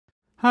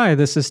Hi,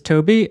 this is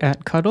Toby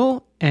at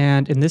Cuttle,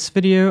 and in this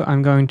video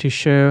I'm going to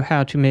show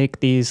how to make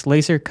these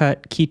laser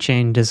cut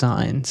keychain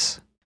designs.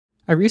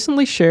 I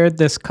recently shared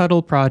this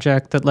Cuttle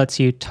project that lets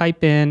you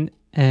type in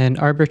an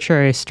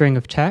arbitrary string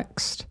of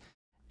text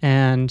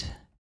and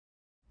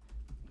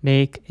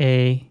make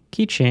a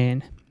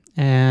keychain.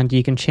 And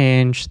you can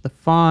change the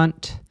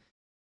font,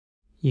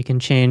 you can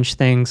change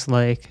things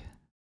like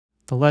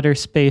the letter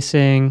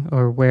spacing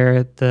or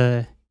where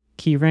the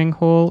keyring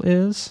hole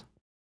is.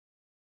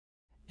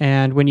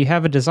 And when you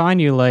have a design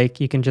you like,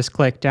 you can just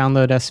click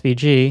Download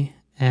SVG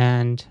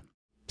and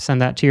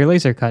send that to your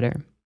laser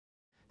cutter.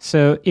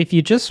 So if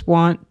you just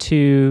want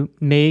to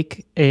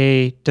make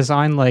a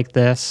design like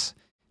this,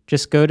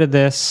 just go to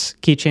this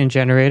keychain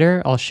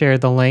generator. I'll share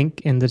the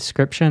link in the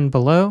description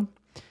below.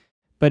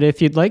 But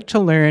if you'd like to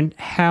learn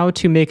how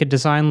to make a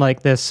design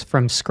like this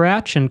from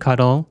scratch in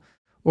Cuttle,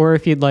 or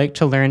if you'd like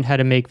to learn how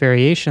to make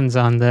variations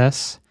on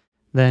this,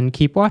 then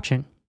keep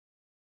watching.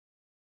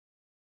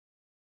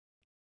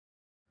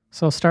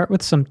 So I'll start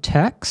with some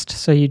text.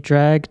 So you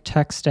drag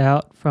text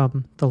out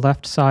from the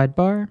left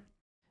sidebar,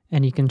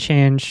 and you can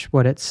change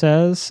what it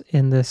says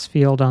in this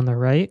field on the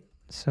right.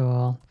 So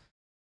I'll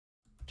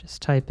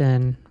just type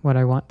in what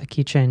I want the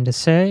keychain to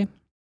say.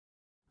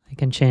 I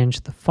can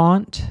change the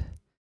font.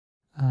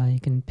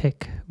 You can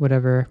pick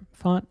whatever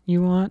font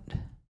you want. I'm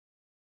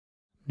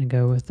going to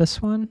go with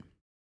this one.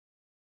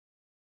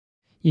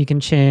 You can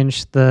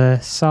change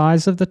the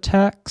size of the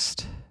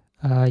text.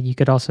 You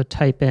could also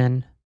type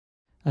in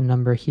a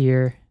number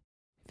here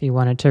if you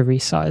wanted to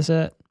resize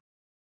it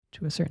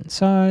to a certain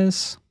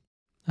size.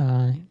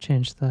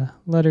 Change the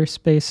letter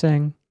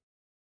spacing.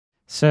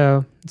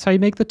 So that's how you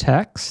make the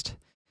text.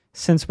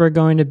 Since we're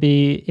going to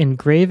be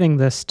engraving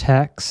this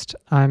text,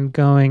 I'm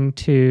going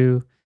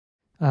to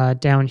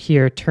down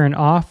here turn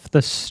off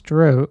the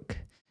stroke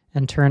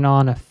and turn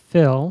on a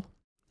fill,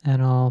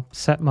 and I'll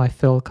set my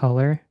fill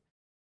color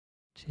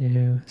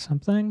to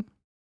something.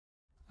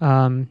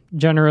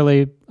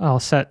 Generally, I'll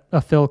set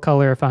a fill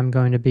color if I'm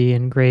going to be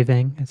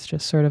engraving. It's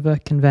just sort of a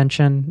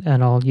convention,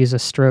 and I'll use a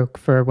stroke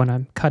for when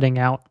I'm cutting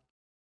out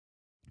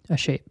a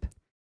shape.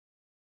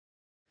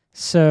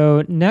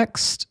 So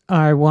next,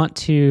 I want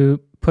to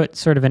put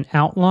sort of an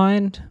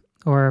outline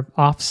or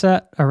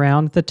offset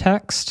around the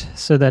text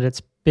so that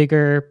it's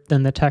bigger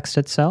than the text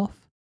itself.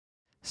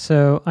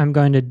 So I'm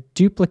going to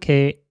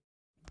duplicate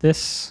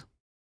this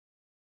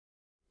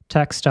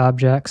text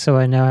object. So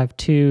I now have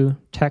two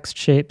text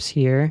shapes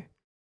here.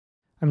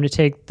 I'm going to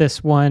take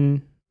this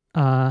one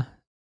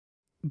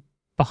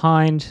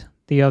behind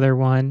the other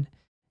one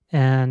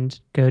and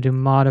go to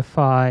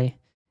Modify,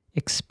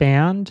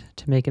 Expand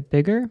to make it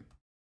bigger.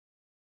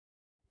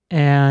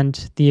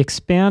 And the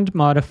Expand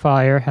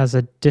modifier has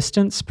a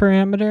distance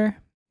parameter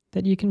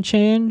that you can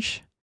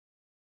change,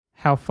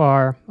 how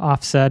far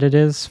offset it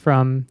is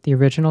from the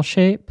original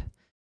shape.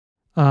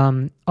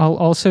 I'll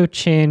also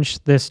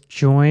change this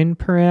join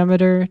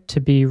parameter to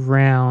be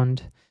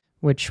round,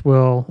 which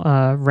will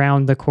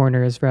round the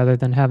corners rather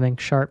than having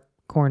sharp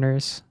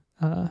corners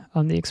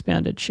on the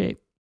expanded shape.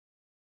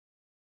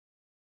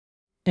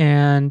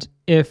 And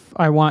if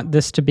I want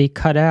this to be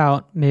cut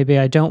out, maybe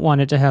I don't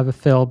want it to have a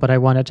fill, but I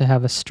want it to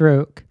have a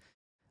stroke,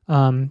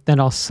 then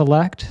I'll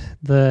select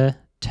the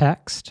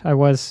text. I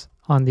was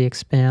on the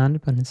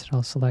expand, but instead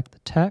I'll select the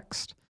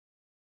text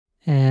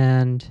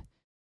and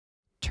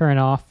turn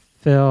off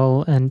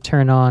fill and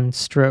turn on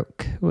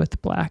stroke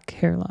with black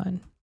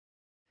hairline.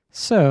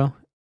 So,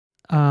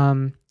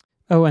 oh,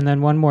 and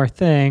then one more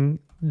thing,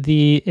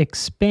 the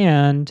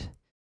expand,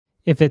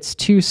 if it's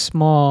too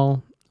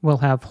small, will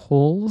have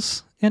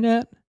holes in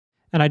it,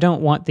 and I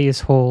don't want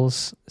these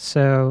holes,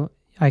 so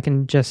I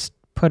can just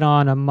put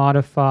on a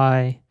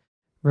modify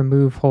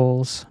remove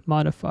holes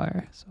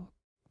modifier. So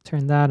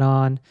turn that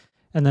on,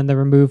 and then the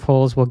remove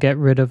holes will get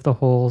rid of the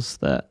holes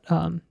that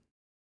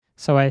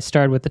so I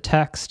started with the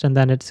text, and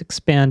then it's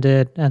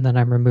expanded, and then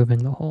I'm removing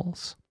the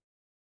holes.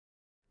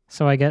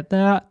 So I get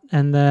that,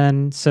 and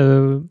then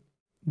so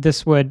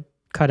this would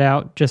cut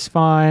out just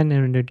fine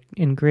and it would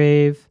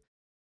engrave.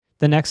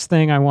 The next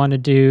thing I want to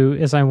do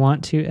is I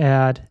want to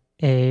add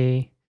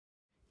a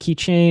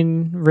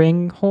keychain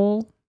ring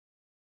hole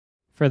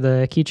for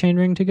the keychain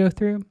ring to go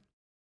through.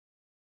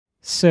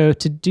 So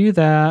to do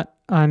that,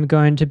 I'm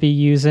going to be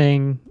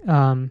using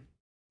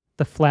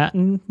the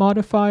flatten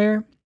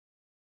modifier.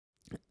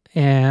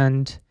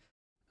 And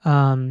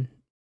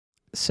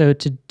so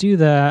to do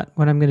that,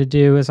 what I'm going to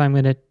do is I'm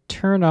going to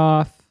turn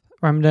off,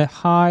 or I'm going to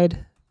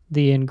hide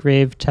the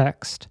engraved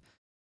text.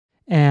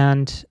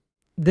 And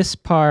this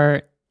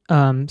part,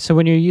 so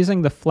when you're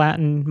using the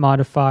flatten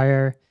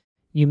modifier,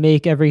 you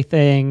make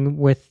everything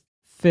with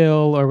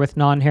fill or with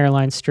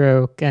non-hairline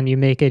stroke, and you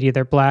make it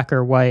either black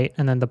or white,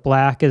 and then the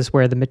black is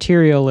where the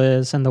material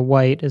is, and the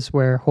white is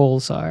where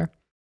holes are.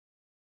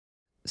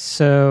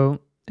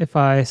 So if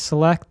I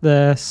select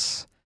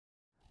this,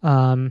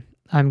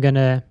 I'm going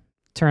to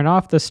turn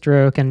off the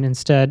stroke and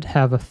instead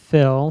have a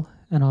fill,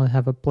 and I'll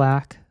have a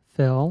black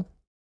fill.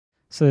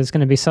 So there's going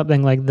to be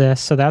something like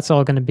this. So that's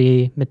all going to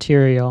be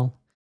material.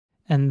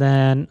 And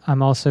then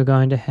I'm also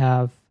going to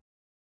have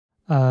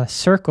a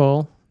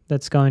circle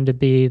that's going to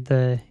be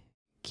the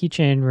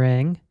keychain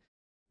ring.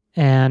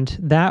 And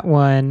that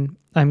one,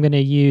 I'm going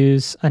to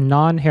use a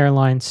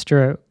non-hairline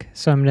stroke.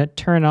 So I'm going to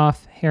turn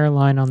off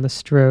hairline on the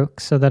stroke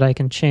so that I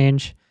can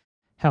change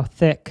how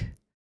thick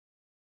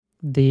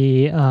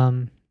the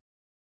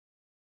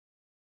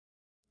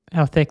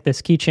how thick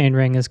this keychain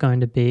ring is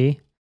going to be.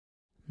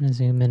 I'm going to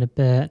zoom in a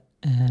bit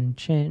and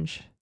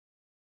change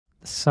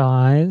the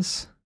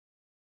size.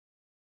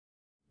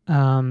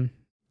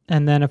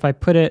 And then if I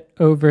put it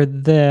over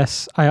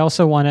this, I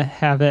also want to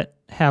have it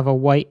have a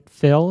white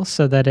fill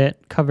so that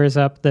it covers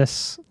up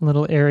this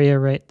little area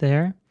right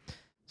there.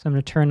 So I'm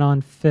going to turn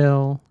on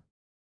fill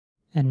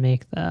and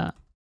make that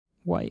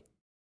white.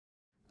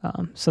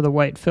 So the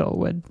white fill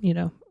would,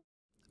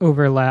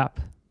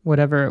 overlap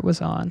whatever it was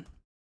on.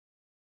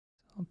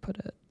 I'll put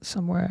it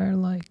somewhere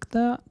like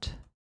that.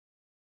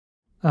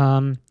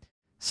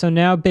 So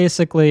now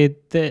basically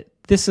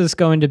this is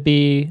going to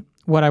be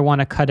what I want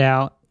to cut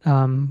out,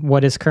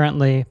 what is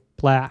currently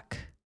black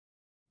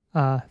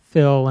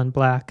fill and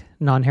black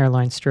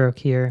non-hairline stroke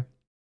here.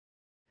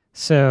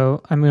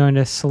 So I'm going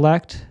to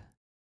select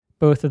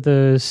both of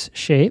those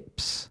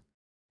shapes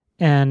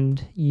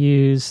and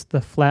use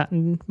the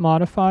flatten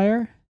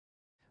modifier,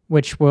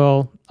 which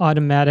will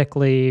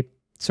automatically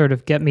sort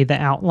of get me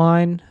the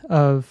outline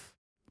of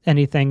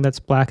anything that's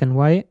black and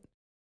white.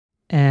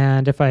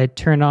 And if I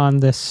turn on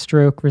this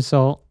stroke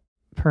result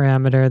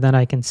parameter, then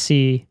I can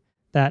see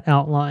that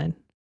outline.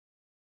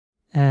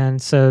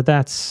 And so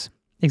that's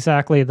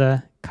exactly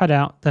the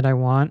cutout that I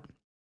want.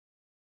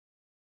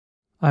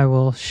 I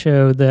will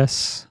show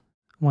this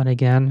one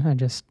again. I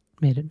just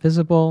made it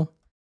visible.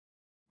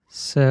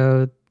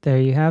 So there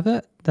you have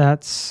it.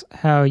 That's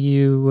how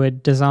you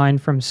would design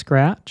from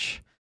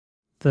scratch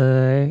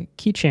the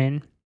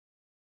keychain.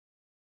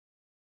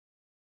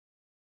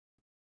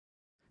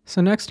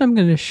 So next I'm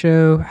going to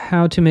show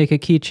how to make a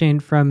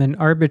keychain from an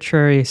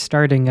arbitrary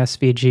starting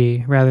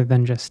SVG rather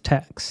than just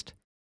text.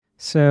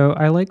 So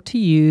I like to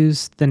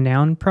use the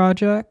Noun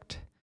Project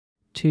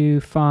to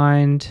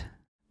find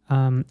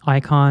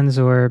icons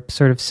or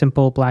sort of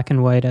simple black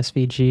and white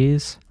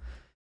SVGs.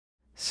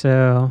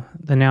 So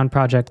the Noun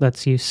Project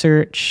lets you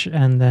search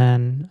and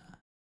then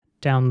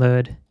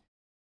download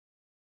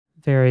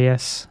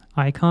various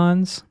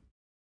icons.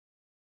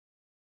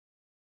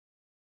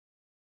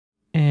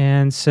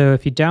 And so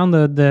if you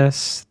download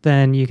this,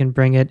 then you can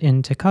bring it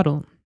into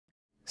Cuttle.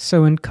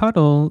 So in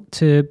Cuttle,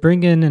 to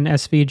bring in an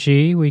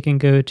SVG, we can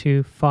go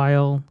to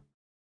File,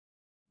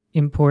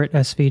 Import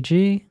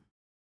SVG,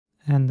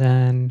 and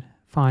then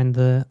find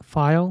the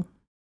file.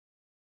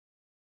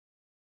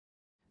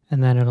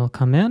 And then it'll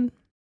come in.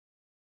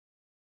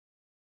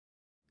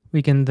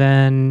 We can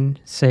then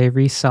say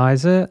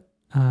resize it.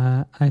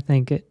 I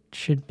think it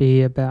should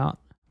be about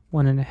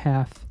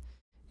 1.5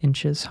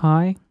 inches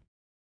high.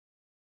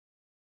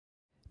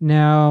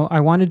 Now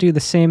I want to do the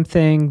same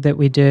thing that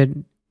we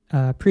did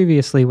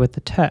previously with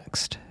the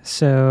text.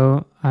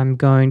 So I'm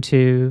going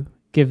to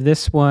give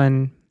this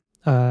one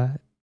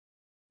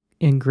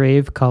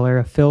engrave color,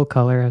 a fill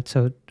color.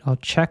 So I'll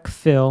check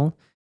fill,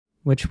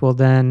 which will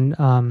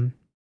then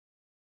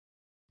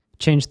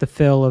change the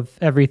fill of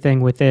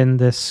everything within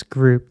this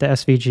group. The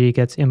SVG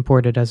gets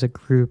imported as a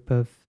group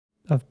of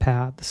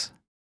paths.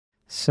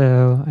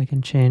 So I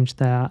can change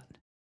that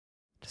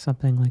to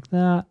something like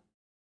that.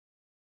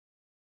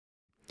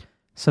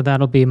 So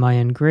that'll be my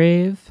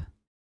engrave.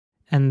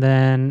 And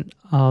then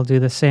I'll do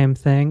the same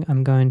thing.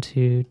 I'm going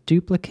to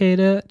duplicate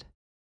it.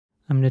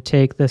 I'm going to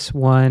take this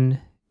one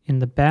in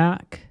the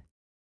back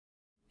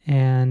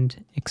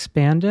and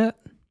expand it.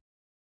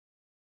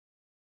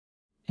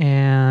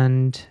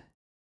 And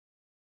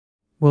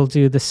we'll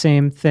do the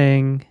same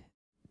thing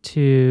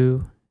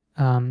to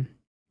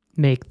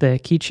make the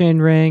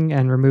keychain ring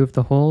and remove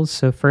the holes.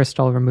 So first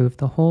I'll remove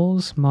the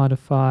holes,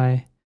 modify,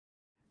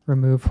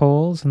 remove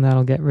holes, and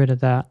that'll get rid of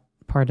that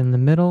part in the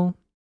middle.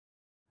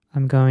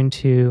 I'm going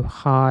to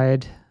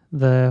hide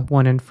the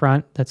one in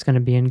front that's going to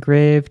be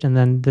engraved, and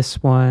then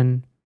this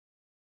one,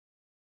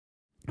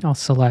 I'll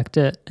select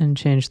it and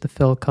change the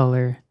fill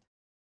color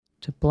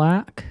to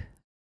black.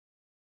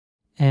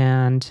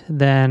 And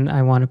then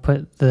I want to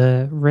put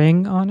the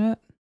ring on it.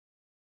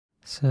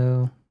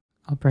 So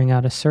I'll bring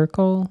out a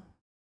circle,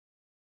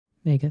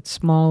 make it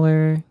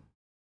smaller,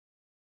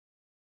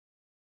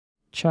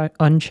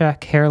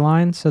 uncheck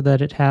hairline so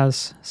that it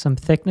has some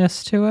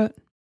thickness to it.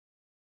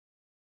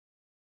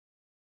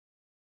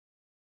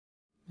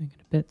 Make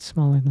it a bit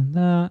smaller than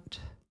that.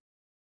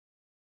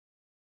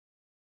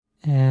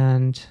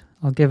 And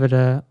I'll give it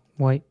a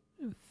white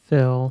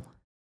fill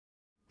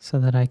so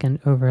that I can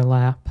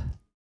overlap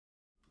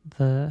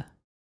the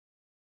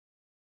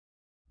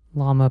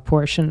llama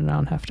portion and I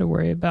don't have to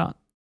worry about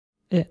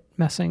it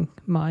messing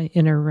my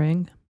inner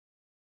ring.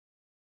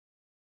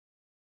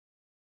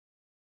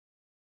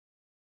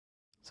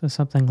 So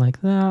something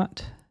like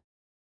that.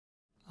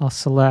 I'll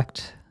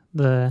select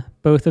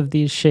both of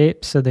these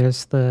shapes. So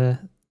there's the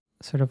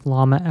sort of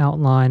llama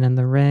outline and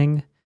the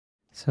ring.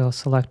 So I'll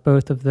select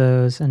both of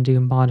those and do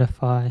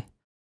modify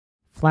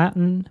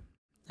flatten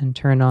and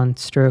turn on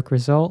stroke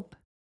result.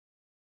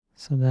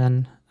 So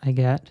then I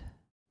get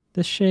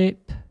this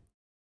shape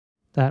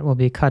that will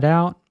be cut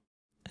out,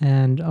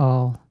 and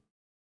I'll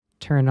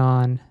turn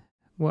on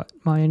what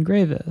my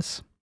engrave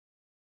is.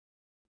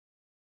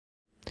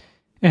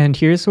 And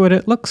here's what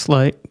it looks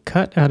like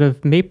cut out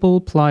of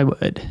maple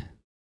plywood.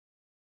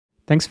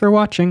 Thanks for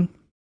watching.